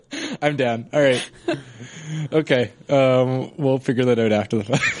I'm down. All right. Okay. We'll figure that out after the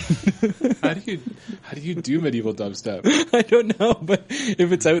fact. How do you do medieval dubstep? I don't know, but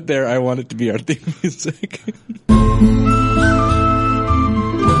if it's out there, I want it to be our theme music.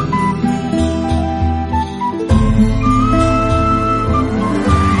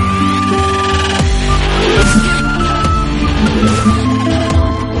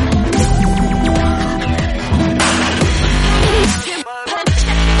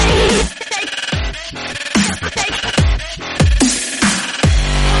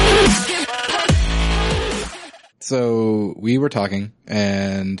 So we were talking,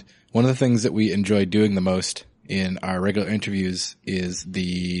 and one of the things that we enjoy doing the most in our regular interviews is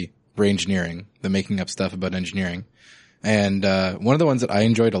the brain-engineering, the making up stuff about engineering. And one of the ones that I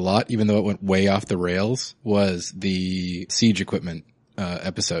enjoyed a lot, even though it went way off the rails, was the Siege equipment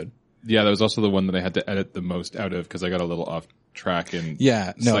episode. Yeah, that was also the one that I had to edit the most out of because I got a little off track and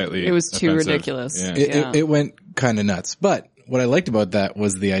slightly it was too offensive. ridiculous. Yeah. It went kind of nuts. But what I liked about that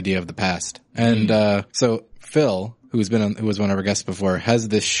was the idea of the past. And so Phil, who was one of our guests before, has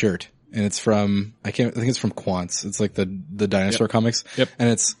this shirt. And it's from, I think it's from Quantz. It's like the dinosaur comics. Yep.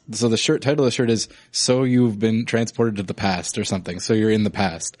 And so the title of the shirt is, "So You've Been Transported to the Past," or something. So you're in the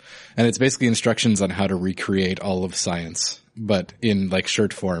past. And it's basically instructions on how to recreate all of science, but in like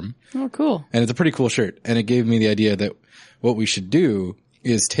shirt form. Oh, cool. And it's a pretty cool shirt. And it gave me the idea that what we should do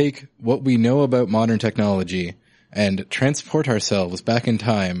is take what we know about modern technology and transport ourselves back in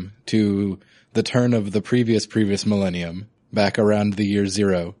time to the turn of the previous millennium, back around the year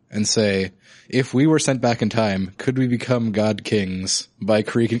 0, and say, if we were sent back in time, could we become god kings by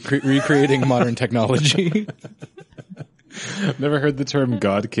recreating modern technology? I've never heard the term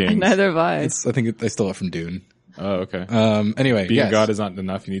God King. Neither have I. I think I stole it from Dune. Oh, okay. Anyway, Being yes. a god is not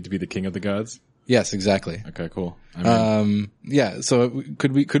enough. You need to be the king of the gods. Yes, exactly. Okay, cool. Yeah. So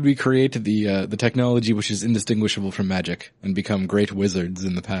could we create the technology which is indistinguishable from magic and become great wizards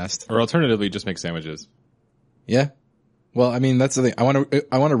in the past? Or alternatively, just make sandwiches. Yeah. Well, I mean, that's the thing. I want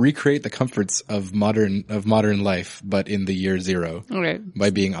to recreate the comforts of modern life, but in the year 0. Okay. By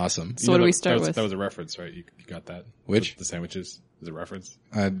being awesome. So what do we start with? That was a reference, right? You got that? Which? The sandwiches is a reference.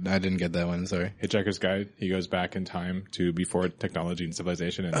 I didn't get that one. Sorry. Hitchhiker's Guide. He goes back in time to before technology and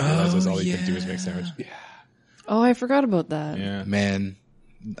civilization and realizes all he can do is make sandwiches. Yeah. Oh, I forgot about that. Yeah. Man,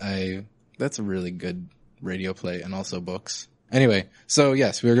 that's a really good radio play and also books. Anyway, so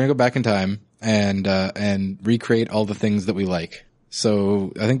yes, we're going to go back in time and recreate all the things that we like.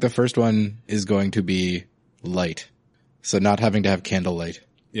 So I think the first one is going to be light. So not having to have candlelight.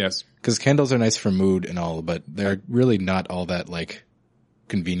 Yes. Because candles are nice for mood and all, but they're really not all that, like,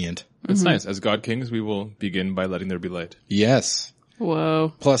 convenient. It's nice. As God Kings, we will begin by letting there be light. Yes.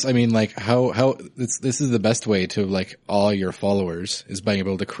 Whoa. Plus, I mean, like, this is the best way to, like, all your followers is being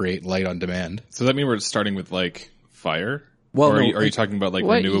able to create light on demand. So does that mean we're starting with, like, fire? Well, or no, are you talking about, like,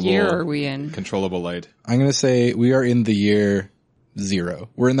 What renewable, year are we in? controllable light? I'm going to say we are in the year 0.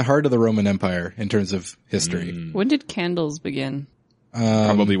 We're in the heart of the Roman Empire in terms of history. When did candles begin?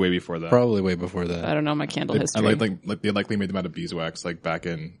 Probably way before that. Probably way before that. I don't know my candle I history. like they likely made them out of beeswax, like back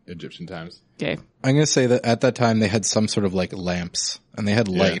in Egyptian times. Okay. I'm going to say that at that time they had some sort of like lamps and they had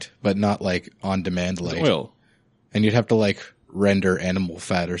light, but not like on demand light. Oil. And you'd have to like render animal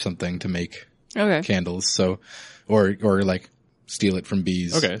fat or something to make Okay. candles. So, or like steal it from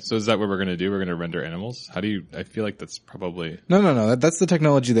bees. Okay, so is that what we're going to do? We're going to render animals? I feel like that's probably... No. That's the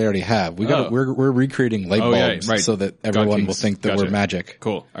technology they already have. We're recreating light bulbs right. so that everyone will think that we're Gotcha. magic.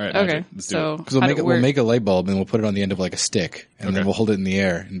 Cool. All right. Okay. Magic. Let's do So it. Because we'll make a light bulb and we'll put it on the end of like a stick and then we'll hold it in the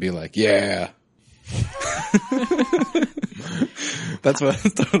air and be like, yeah. That's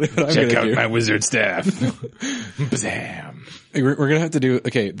totally what I'm Check going out to do. my wizard staff. Bam. We're going to have to do,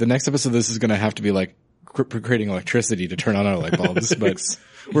 okay, the next episode of this is going to have to be like creating electricity to turn on our light bulbs, but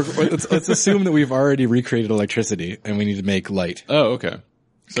let's assume that we've already recreated electricity and we need to make light. Oh, okay.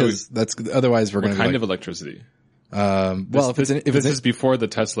 So Because otherwise we're going what to kind of electricity? This This is before the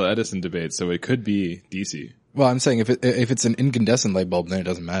Tesla Edison debate, so it could be DC. well, I'm saying if it's an incandescent light bulb, then it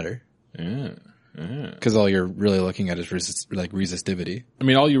doesn't matter. Yeah. Because all you're really looking at is resistivity. I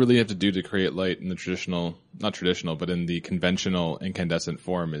mean, all you really have to do to create light in the but in the conventional incandescent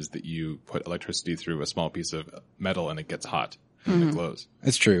form is that you put electricity through a small piece of metal and it gets hot and it glows.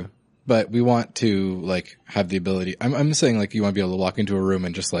 It's true. But we want to like have the ability. I'm saying like you want to be able to walk into a room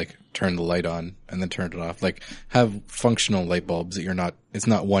and just like turn the light on and then turn it off. Like have functional light bulbs that it's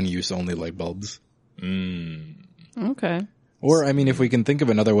not one use only light bulbs. Okay. Or, I mean, if we can think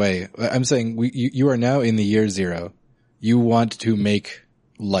of another way, I'm saying you are now in the year 0. You want to make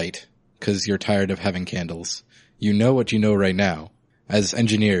light because you're tired of having candles. You know what you know right now. as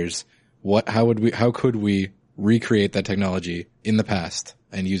engineers, how could we recreate that technology in the past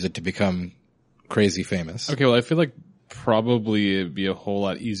and use it to become crazy famous? Okay, well, I feel like probably it'd be a whole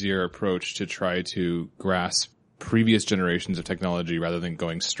lot easier approach to try to grasp previous generations of technology rather than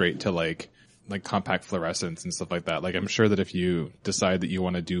going straight to like compact fluorescence and stuff like that. Like, I'm sure that if you decide that you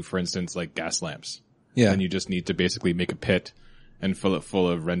want to do, for instance, like gas lamps, then you just need to basically make a pit and fill it full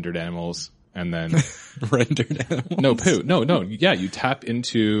of rendered animals, and then rendered animals? No poo. No. Yeah, you tap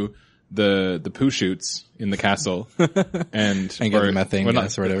into the poo shoots in the castle and get the methane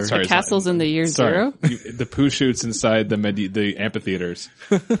gas or whatever. The castle's in the year zero? The poo shoots inside the amphitheaters.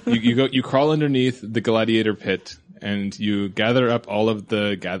 You crawl underneath the gladiator pit and you gather up all of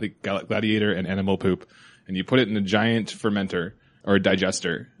the gladiator and animal poop and you put it in a giant fermenter or a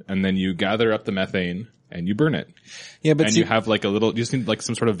digester, and then you gather up the methane and you burn it. Yeah, but you have like you just need like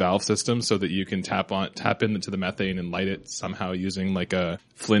some sort of valve system so that you can tap into the methane and light it somehow using like a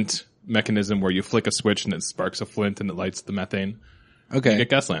flint mechanism where you flick a switch and it sparks a flint and it lights the methane. Okay. You get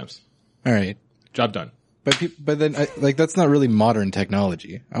gas lamps. All right. Job done. But then that's not really modern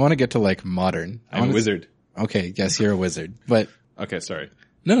technology. I want to get to like modern. I'm a wizard. Okay. Yes, you're a wizard, but okay. Sorry.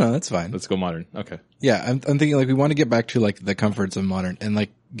 No, that's fine. Let's go modern. Okay. Yeah. I'm thinking like we want to get back to like the comforts of modern, and like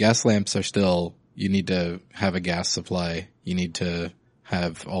gas lamps are still, you need to have a gas supply. You need to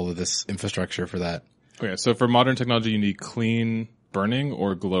have all of this infrastructure for that. Okay. So for modern technology, you need clean burning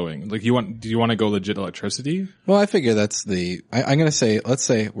or glowing. Like do you want to go legit electricity? Well, I figure that's I'm going to say, let's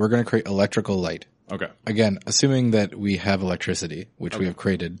say we're going to create electrical light. Okay. Again, assuming that we have electricity, which we have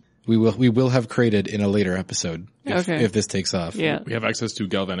created. We will have created in a later episode if this takes off. Yeah. We have access to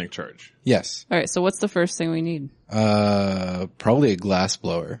galvanic charge. Yes. All right. So what's the first thing we need Probably a glass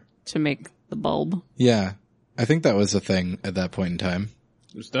blower. to make the bulb? Yeah. I think that was a thing at that point in time.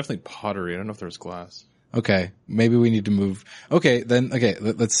 There's definitely pottery. I don't know if there's glass. Okay. Maybe we need to move. Okay.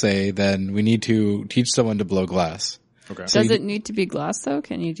 Let's say then we need to teach someone to blow glass. Okay. Does it need to be glass though?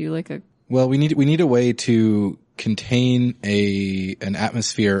 Can you do like a? Well, we need a way to contain an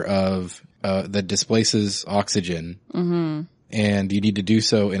atmosphere of that displaces oxygen, and you need to do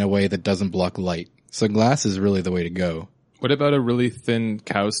so in a way that doesn't block light. So glass is really the way to go. What about a really thin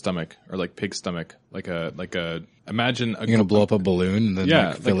cow's stomach or like pig stomach? Imagine You're gonna blow up a balloon and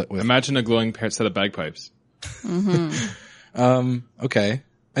then fill it with. Imagine a glowing set of bagpipes. Okay,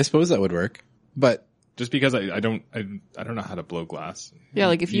 I suppose that would work, but just because I don't know how to blow glass. Yeah,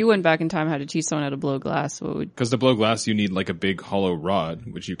 like if you went back in time and had to teach someone how to blow glass, what would? Because to blow glass, you need like a big hollow rod,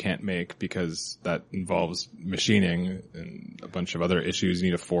 which you can't make because that involves machining and a bunch of other issues. You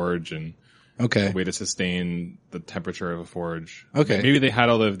need a forge and a way to sustain the temperature of a forge. Okay. Maybe they had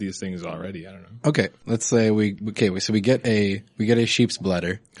all of these things already. I don't know. Okay. Let's say so we get a sheep's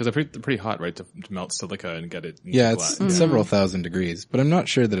bladder. Because they're pretty hot, right? To melt silica and get it. Yeah, it's several thousand degrees, but I'm not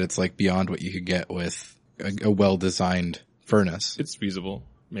sure that it's like beyond what you could get with a well-designed furnace. It's feasible.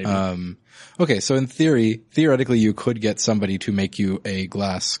 Maybe. Okay. So in theoretically, you could get somebody to make you a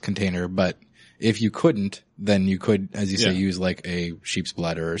glass container, but if you couldn't, then you could, as you say, use like a sheep's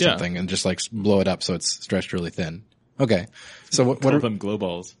bladder or something and just like blow it up so it's stretched really thin. Okay. So what are them glow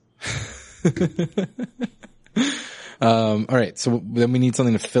balls? All right. So then we need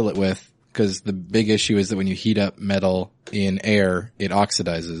something to fill it with, because the big issue is that when you heat up metal in air, it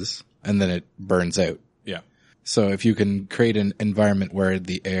oxidizes and then it burns out. Yeah. So if you can create an environment where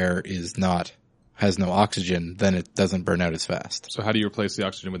the air has no oxygen, then it doesn't burn out as fast. So how do you replace the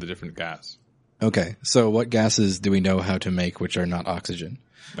oxygen with a different gas? Okay. So what gases do we know how to make which are not oxygen?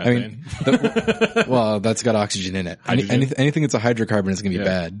 Methane. Well, that's got oxygen in it. Anything that's a hydrocarbon is going to be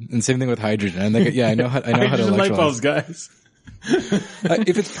bad. And same thing with hydrogen. And I know how to hydrogen light bulbs, electrolyze. guys.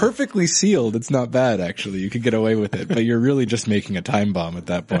 If it's perfectly sealed, it's not bad, actually. You could get away with it, but you're really just making a time bomb at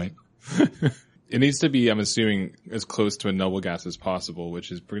that point. It needs to be, I'm assuming, as close to a noble gas as possible,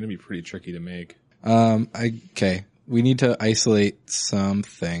 which is going to be pretty tricky to make. Okay. We need to isolate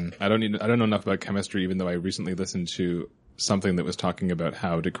something. I don't know enough about chemistry, even though I recently listened to something that was talking about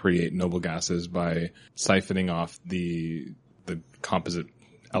how to create noble gases by siphoning off the composite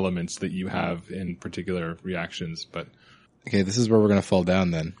elements that you have in particular reactions. But okay, this is where we're going to fall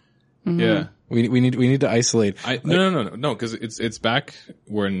down then. Yeah. We need to isolate. No, because it's back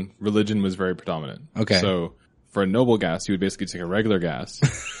when religion was very predominant. Okay. So for a noble gas, you would basically take a regular gas,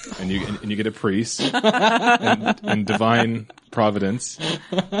 and you get a priest and divine providence.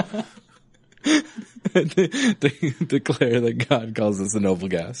 Declare that God calls us a noble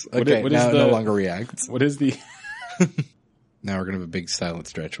gas. Okay, what now is it no longer reacts. What is the? Now we're gonna have a big silent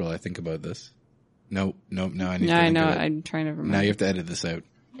stretch while I think about this. Nope. Now I need to. Yeah, I think know. of it. I'm trying to remember. Now you have to edit this out.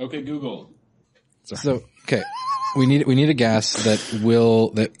 Okay, Google. So, okay. We need a gas that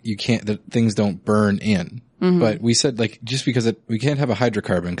things don't burn in. But we said like, just because we can't have a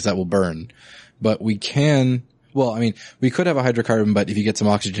hydrocarbon because that will burn, but we can, we could have a hydrocarbon, but if you get some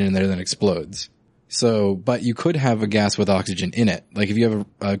oxygen in there, then it explodes. So, but you could have a gas with oxygen in it. Like if you have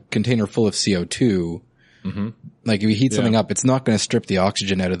a container full of CO2, like if you heat something up, it's not going to strip the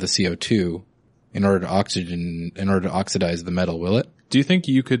oxygen out of the CO2 in order to oxidize the metal, will it? Do you think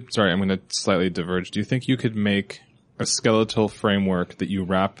you could, sorry, I'm going to slightly diverge. Do you think you could make a skeletal framework that you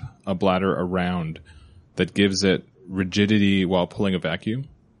wrap a bladder around that gives it rigidity while pulling a vacuum?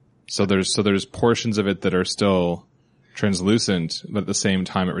 So there's portions of it that are still translucent, but at the same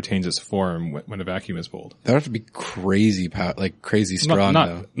time it retains its form when a vacuum is pulled. That would have to be crazy strong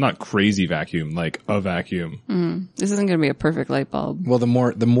though. Not crazy vacuum, like a vacuum. This isn't going to be a perfect light bulb. Well, the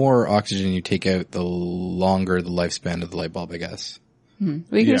more oxygen you take out, the longer the lifespan of the light bulb, I guess.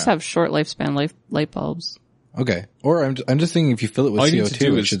 We can just have short lifespan light bulbs. Okay. Or I'm just thinking if you fill it with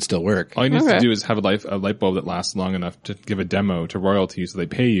CO2, it should still work. All you need to do is have a light bulb that lasts long enough to give a demo to royalty, so they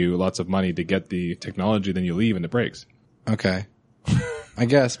pay you lots of money to get the technology, then you leave and it breaks. Okay. I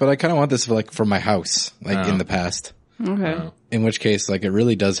guess, but I kind of want this for my house, in the past. Okay. In which case, it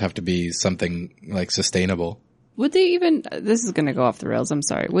really does have to be something sustainable. Would they even, this is going to go off the rails, I'm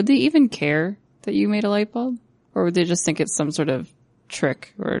sorry. Would they even care that you made a light bulb? Or would they just think it's some sort of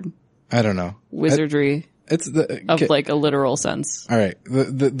trick or I don't know. Wizardry of a literal sense? All right.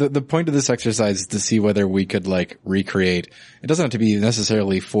 The point of this exercise is to see whether we could recreate. It doesn't have to be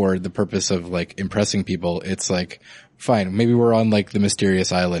necessarily for the purpose of impressing people. It's fine. Maybe we're on the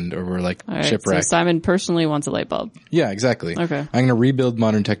mysterious island or we're right, shipwrecked. So Simon personally wants a light bulb. Yeah, exactly. Okay. I'm going to rebuild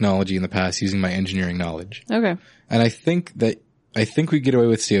modern technology in the past using my engineering knowledge. Okay. And I think we get away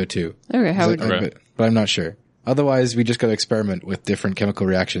with CO2. Okay. How would you? But I'm not sure. Otherwise, we just got to experiment with different chemical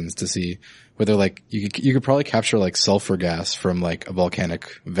reactions to see whether you could probably capture sulfur gas from a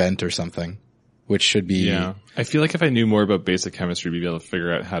volcanic vent or something, which should be. Yeah. I feel like if I knew more about basic chemistry, we'd be able to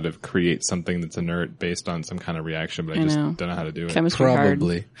figure out how to create something that's inert based on some kind of reaction, but I just don't know how to do it. Chemistry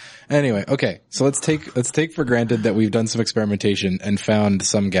probably. Hard. Anyway, okay. So let's take for granted that we've done some experimentation and found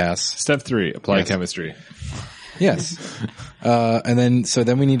some gas. Step 3, apply chemistry. Yes. And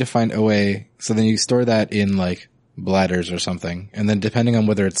then we need to find a way. So then you store that in bladders or something. And then depending on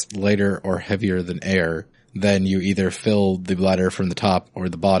whether it's lighter or heavier than air, then you either fill the bladder from the top or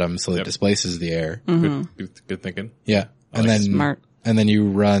the bottom so it displaces the air. Good thinking. Yeah. And then smart. And then you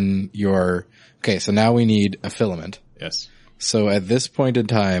run okay, so now we need a filament. Yes. So at this point in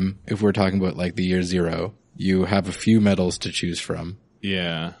time, if we're talking about the year 0, you have a few metals to choose from.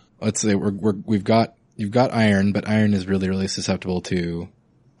 Yeah. Let's say you've got iron, but iron is really, really susceptible to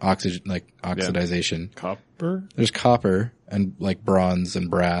oxidization. Yeah. Copper? There's copper and bronze and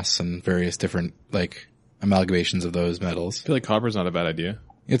brass and various different amalgamations of those metals. I feel like copper's not a bad idea.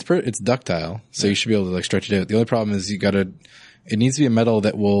 It's ductile, so you should be able to stretch it out. The only problem is it needs to be a metal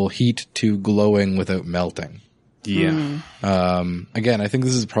that will heat to glowing without melting. Yeah. Again, I think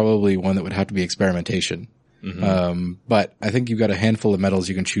this is probably one that would have to be experimentation. But I think you've got a handful of metals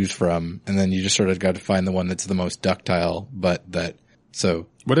you can choose from, and then you just sort of got to find the one that's the most ductile,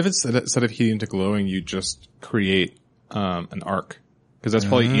 What if instead of heating to glowing, you just create, an arc? Cause that's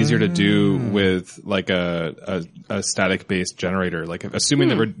probably easier to do with a static based generator. Assuming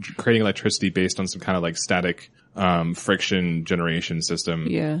that we're creating electricity based on some kind of static, friction generation system.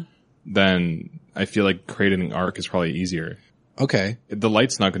 Yeah. Then I feel like creating an arc is probably easier. Okay. The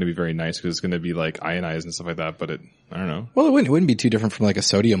light's not going to be very nice because it's going to be ionized and stuff like that, but I don't know. Well, it wouldn't be too different from a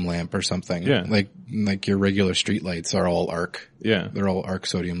sodium lamp or something. Yeah. Like your regular street lights are all arc. Yeah. They're all arc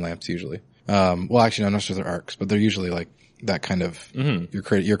sodium lamps usually. Well, actually, no, I'm not sure they're arcs, but they're usually that kind of,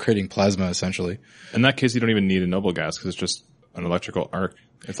 you're creating plasma essentially. In that case, you don't even need a noble gas because it's just an electrical arc.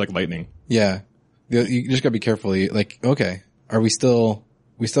 It's like lightning. Yeah. You just gotta be careful. Okay. We still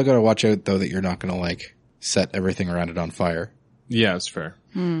gotta watch out though that you're not gonna set everything around it on fire. Yeah, it's fair.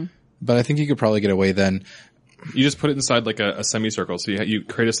 But I think you could probably get away then. You just put it inside a semicircle. So you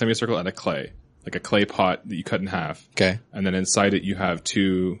create a semicircle out of clay, like a clay pot that you cut in half. Okay. And then inside it you have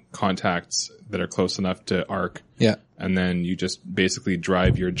 2 contacts that are close enough to arc. Yeah. And then you just basically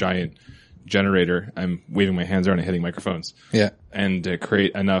drive your giant generator. I'm waving my hands around and hitting microphones. Yeah. And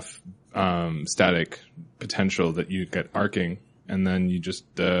create enough static potential that you get arcing, and then you just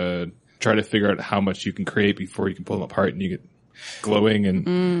try to figure out how much you can create before you can pull them apart, and you get glowing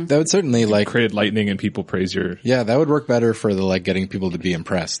and that would certainly created lightning, and people praise your. Yeah, that would work better for getting people to be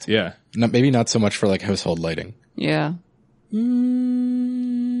impressed. Yeah. Maybe not so much for Yeah.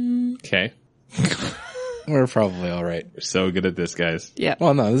 Okay. We're probably all right. We're so good at this, guys. Yeah.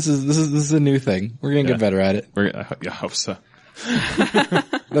 Well, no, this is a new thing. We're gonna get better at it. I hope so.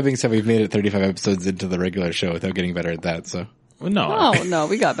 That being said, we've made it 35 episodes into the regular show without getting better at that. So Well, no, Oh, no,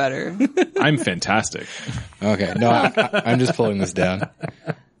 we got better. I'm fantastic. okay, no, I'm just pulling this down.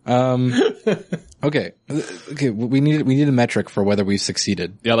 Okay, we need a metric for whether we've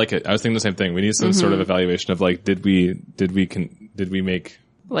succeeded. Yeah, I like it. I was thinking the same thing. We need some sort of evaluation of like, did we make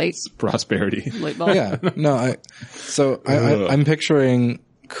Light prosperity? bulb. Yeah, no, I'm picturing,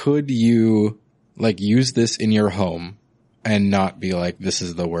 could you like use this in your home and not be like, this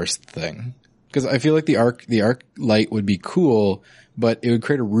is the worst thing? Because I feel like the arc light would be cool, but it would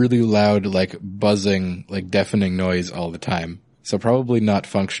create a really loud, like buzzing, like deafening noise all the time. So probably not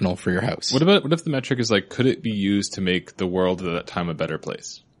functional for your house. What if the metric is like, could it be used to make the world at that time a better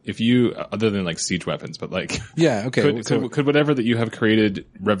place? If you, other than like siege weapons, but like, Yeah, okay. could whatever that you have created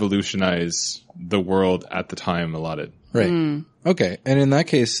revolutionize the world at the time allotted? Right. Okay. And in that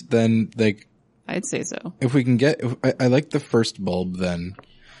case, then like, I'd say so. if we can I like the first bulb then,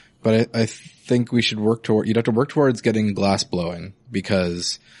 but I think we should you'd have to work towards getting glass blowing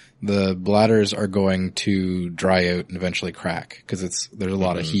because the bladders are going to dry out and eventually crack because there's a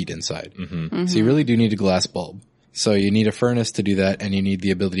lot of heat inside. So you really do need a glass bulb. So you need a furnace to do that, and you need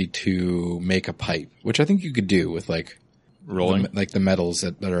the ability to make a pipe, which I think you could do with like Rolling. the metals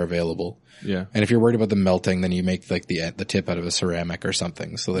that are available. Yeah. And if you're worried about them melting, then you make like the tip out of a ceramic or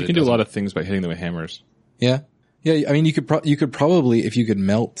something so that You can do a lot of things by hitting them with hammers. Yeah. Yeah, I mean, you could probably, if you could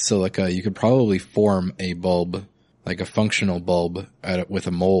melt silica, you could probably form a bulb, like a functional bulb with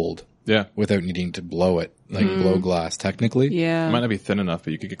a mold Yeah. without needing to blow it, like blow glass technically. Yeah. It might not be thin enough,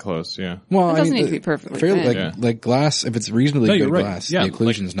 but you could get close. Yeah. Well, It doesn't need to be perfectly thin. Yeah. Like glass, if it's reasonably No, good you're right. glass, Yeah, the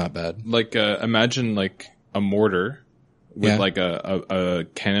occlusion's not bad. Like, imagine like a mortar with Yeah. like a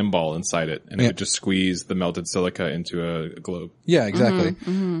cannonball inside it, and it Yeah. would just squeeze the melted silica into a globe. Yeah, exactly.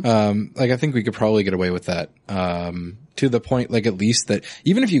 Like I think we could probably get away with that. To the point, like at least that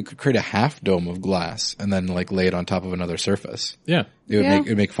even if you could create a half dome of glass and then like lay it on top of another surface, Yeah. it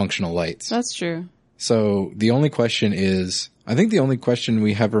would make functional lights. That's true. So the only question is, I think the only question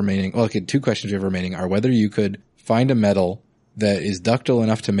we have remaining, well, okay, two questions we have remaining are whether you could find a metal that is ductile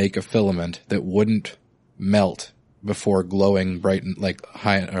enough to make a filament that wouldn't melt before glowing bright and like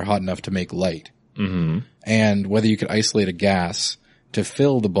high or hot enough to make light. Mm-hmm. And whether you could isolate a gas to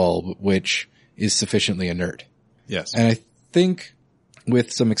fill the bulb, which is sufficiently inert. Yes. And I think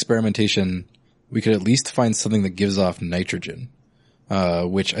with some experimentation, we could at least find something that gives off nitrogen,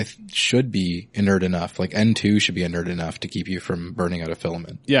 which should be inert enough. Like N2 should be inert enough to keep you from burning out a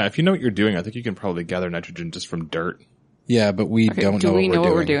filament. Yeah. If you know what you're doing, I think you can probably gather nitrogen just from dirt. Yeah, but we Okay, don't do know we what know we're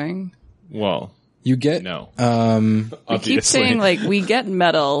what we're doing. doing? Well, You get, no. We keep saying like we get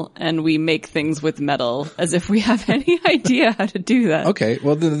metal and we make things with metal as if we have any idea how to do that. okay,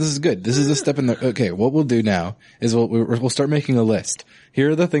 well this is good. This is a step in the, okay, what we'll do now is we'll start making a list. Here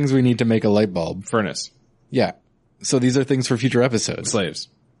are the things we need to make a light bulb. Furnace. Yeah. So these are things for future episodes. Slaves.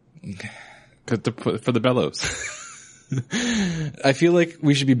 For the bellows. I feel like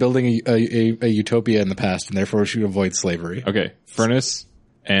we should be building a utopia in the past and therefore we should avoid slavery. Okay. Furnace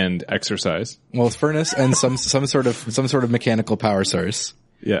and exercise. Well, furnace and some sort of mechanical power source.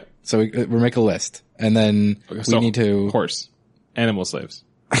 Yeah. So we make a list, and then So we need to. horse. Animal slaves.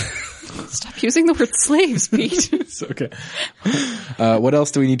 Stop using the word slaves, Pete. It's okay. What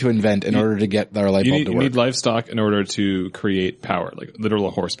else do we need to invent in order to get our light bulb to You work? need livestock in order to create power, like literal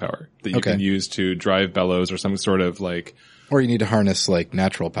horsepower that you Okay. can use to drive bellows or some sort of like, Or you need to harness like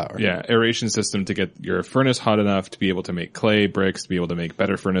natural power. yeah, aeration system to get your furnace hot enough to be able to make clay bricks, to be able to make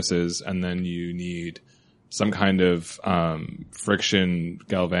better furnaces. And then you need some kind of, friction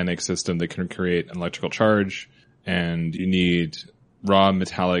galvanic system that can create an electrical charge. And you need raw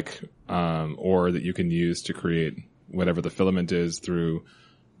metallic, ore that you can use to create whatever the filament is through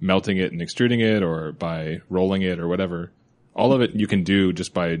melting it and extruding it or by rolling it or whatever. All of it you can do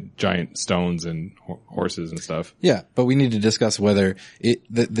just by giant stones and horses and stuff. Yeah, but we need to discuss whether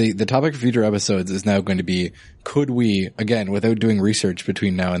the topic for future episodes is now going to be, could we, again, without doing research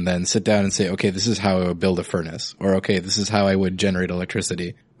between now and then, sit down and say, okay, this is how I would build a furnace, or okay, this is how I would generate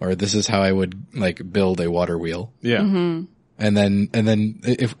electricity, or this is how I would like build a water wheel. Yeah. Mm-hmm. And then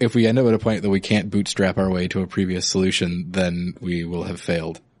if we end up at a point that we can't bootstrap our way to a previous solution, then we will have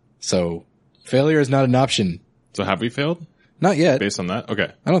failed. So failure is not an option. So have we failed Not yet. based on that?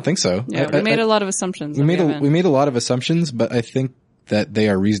 Okay. I don't think so. Yeah, we made a lot of assumptions. We and made a lot of assumptions, but I think that they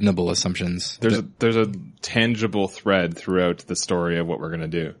are reasonable assumptions. There's a tangible thread throughout the story of what we're going to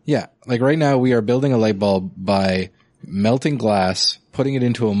do. Yeah. Like right now we are building a light bulb by melting glass, putting it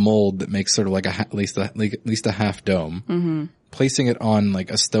into a mold that makes sort of like at least a half dome, placing it on like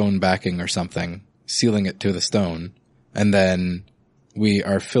a stone backing or something, sealing it to the stone, and then we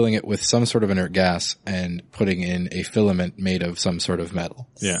are filling it with some sort of inert gas and putting in a filament made of some sort of metal.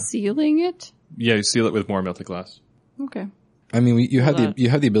 Yeah. Sealing it? Yeah, you seal it with more melted glass. Okay. I mean, you have that.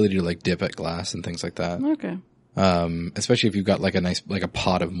 the ability to like dip at glass and things like that. Okay. Especially if you've got like a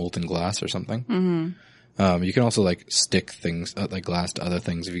pot of molten glass or something. Mm-hmm. You can also like stick things like glass to other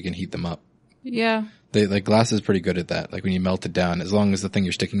things if you can heat them up. Yeah. Glass is pretty good at that. Like when you melt it down, as long as the thing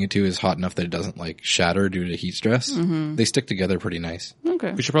you're sticking it to is hot enough that it doesn't like shatter due to heat stress, they stick together pretty nice.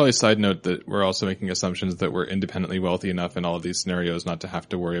 Okay. We should probably side note that we're also making assumptions that we're independently wealthy enough in all of these scenarios not to have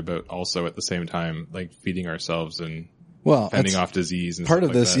to worry about also at the same time like feeding ourselves and Well, fending off disease and part stuff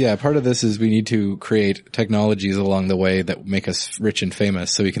of this, like that. yeah, part of this is we need to create technologies along the way that make us rich and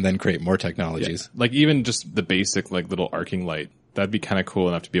famous so we can then create more technologies. Like even just the basic like little arcing light, that'd be kind of cool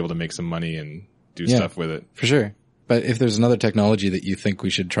enough to be able to make some money and do stuff with it. For sure. But if there's another technology that you think we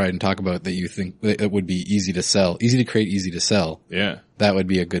should try and talk about that you think that would be easy to sell, easy to create, easy to sell, Yeah. that would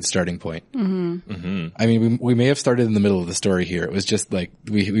be a good starting point. Mm-hmm. I mean, we may have started in the middle of the story here. It was just like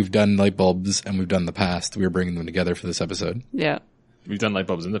we've done light bulbs and we've done the past. We were bringing them together for this episode. Yeah. We've done light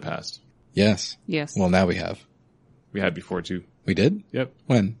bulbs in the past. Yes. Yes. Well, now we have. We had before too. We did? Yep.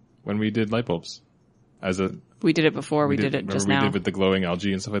 When? When we did light bulbs. We did it before. We did it just we now. did with the glowing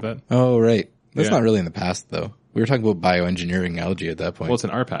algae and stuff like that. Oh, right. That's Yeah. not really in the past, though. We were talking about bioengineering algae at that point. Well, it's in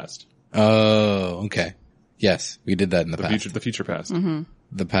our past. Oh, okay. Yes, we did that in the past. The future past.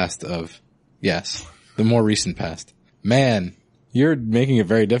 The past of, yes, the more recent past. Man, you're making it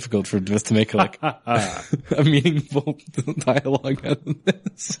very difficult for us to make like a meaningful dialogue out of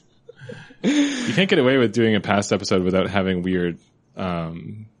this. You can't get away with doing a past episode without having weird,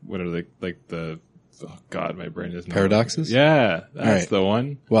 what are they, like the, oh god, my brain is not. Paradoxes? Yeah, that's right. the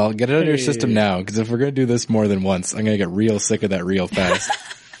one. Well, get it out of your Hey. system now, because if we're going to do this more than once, I'm going to get real sick of that real fast.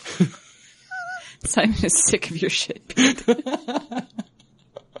 Simon is sick of your shit.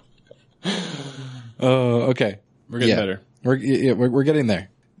 Oh, okay. We're getting better. We're getting there.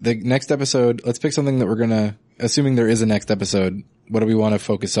 The next episode, let's pick something that we're gonna, assuming there is a next episode, what do we want to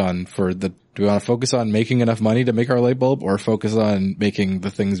focus on do we want to focus on making enough money to make our light bulb, or focus on making the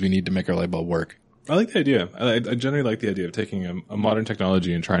things we need to make our light bulb work? I like the idea. I generally like the idea of taking a modern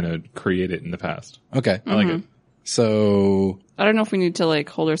technology and trying to create it in the past. Okay. I like it. So, I don't know if we need to like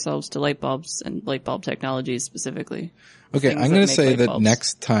hold ourselves to light bulbs and light bulb technologies specifically. okay, Things I'm that going to make say light that bulbs.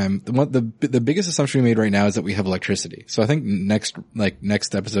 next time, the biggest assumption we made right now is that we have electricity. So I think next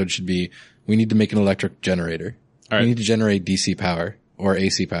episode should be, we need to make an electric generator. All right. We need to generate DC power, or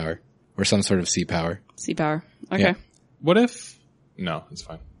AC power, or some sort of C power. Sea power. Okay. Yeah. What if? No, it's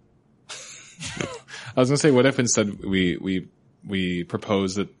fine. I was gonna say, what if instead we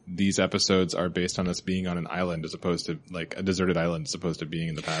propose that these episodes are based on us being on an island as opposed to like a deserted island as opposed to being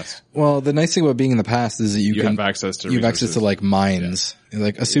in the past. Well, the nice thing about being in the past is that you can have access to you have access to resources. like mines.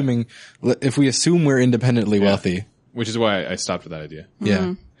 Like assuming, if we assume we're independently wealthy, Which is why I stopped with that idea.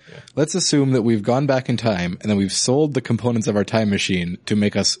 yeah. Let's assume that we've gone back in time and then we've sold the components of our time machine to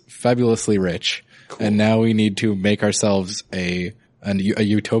make us fabulously rich. And now we need to make ourselves a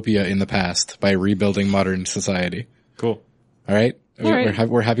utopia in the past by rebuilding modern society. Cool. All right? All right.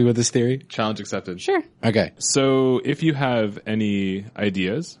 We're happy with this theory? Challenge accepted. Sure. Okay. So if you have any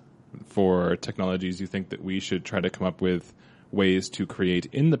ideas for technologies you think that we should try to come up with ways to create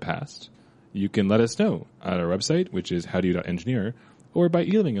in the past, you can let us know at our website, which is howdo.engineer, or by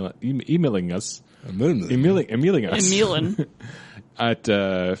emailing us Emilin.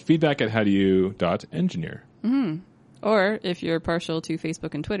 at feedback@howdo.engineer. Or if you're partial to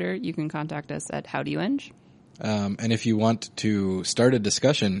Facebook and Twitter, you can contact us at howdoyoueng. And if you want to start a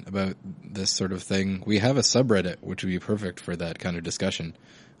discussion about this sort of thing, we have a subreddit, which would be perfect for that kind of discussion.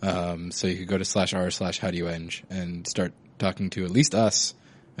 So you could go to /r/howdoyoueng and start talking to at least us.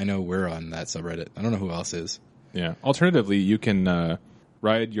 I know we're on that subreddit. I don't know who else is. Yeah. Alternatively, you can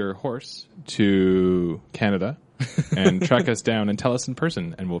ride your horse to Canada and track us down and tell us in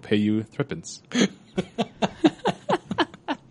person, and we'll pay you threepence.